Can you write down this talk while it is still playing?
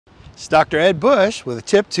It's Dr. Ed Bush with a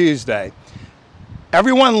Tip Tuesday.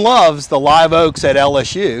 Everyone loves the live oaks at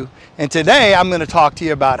LSU, and today I'm going to talk to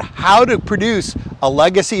you about how to produce a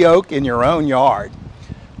legacy oak in your own yard.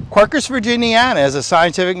 Quercus virginiana is a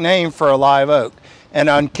scientific name for a live oak, and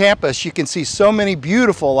on campus you can see so many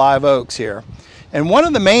beautiful live oaks here. And one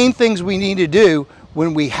of the main things we need to do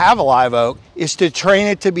when we have a live oak is to train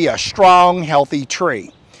it to be a strong, healthy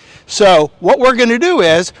tree. So what we're going to do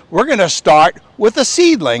is we're going to start with a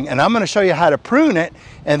seedling, and I'm going to show you how to prune it,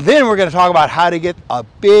 and then we're going to talk about how to get a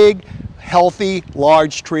big, healthy,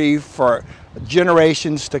 large tree for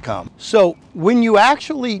generations to come. So when you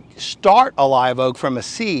actually start a live oak from a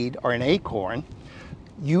seed or an acorn,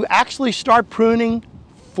 you actually start pruning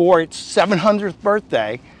for its 700th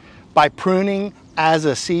birthday by pruning as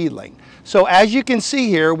a seedling. So as you can see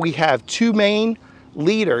here, we have two main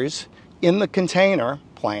leaders in the container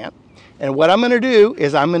plant. And what I'm going to do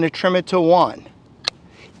is I'm going to trim it to one.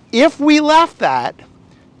 If we left that,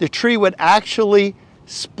 the tree would actually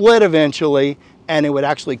split eventually and it would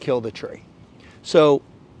actually kill the tree. So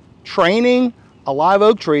training a live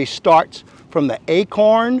oak tree starts from the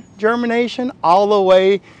acorn germination all the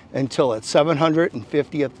way until its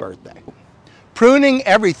 750th birthday. Pruning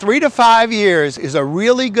every 3 to 5 years is a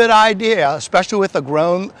really good idea, especially with a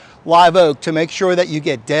grown live oak, to make sure that you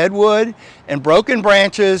get dead wood and broken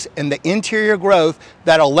branches and the interior growth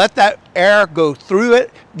that'll let that air go through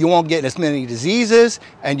it. You won't get as many diseases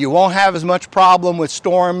and you won't have as much problem with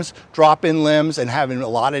storms, drop-in limbs, and having a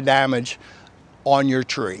lot of damage on your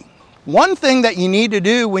tree. One thing that you need to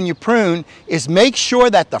do when you prune is make sure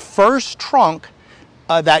that the first trunk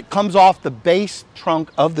that comes off the base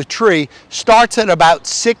trunk of the tree starts at about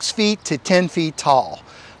 6 feet to 10 feet tall.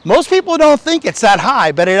 Most people don't think it's that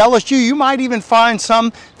high, but at LSU you might even find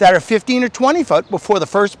some that are 15 or 20 foot before the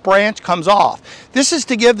first branch comes off. This is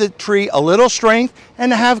to give the tree a little strength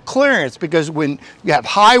and to have clearance, because when you have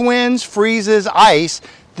high winds, freezes, ice,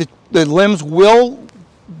 the limbs will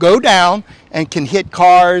go down and can hit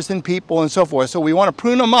cars and people and so forth. So we want to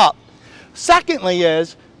prune them up. Secondly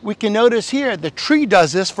is, we can notice here the tree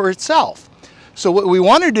does this for itself. So what we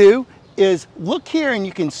want to do is look here, and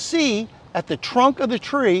you can see at the trunk of the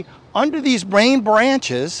tree under these main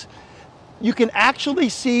branches you can actually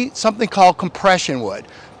see something called compression wood.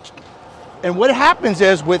 And what happens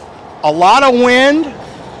is, with a lot of wind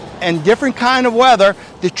and different kind of weather,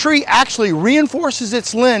 the tree actually reinforces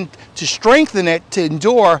its limb to strengthen it to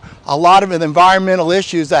endure a lot of the environmental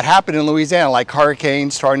issues that happen in Louisiana, like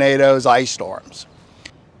hurricanes, tornadoes, ice storms.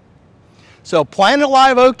 So plant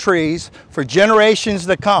live oak trees for generations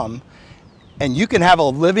to come, and you can have a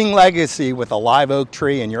living legacy with a live oak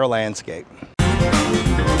tree in your landscape.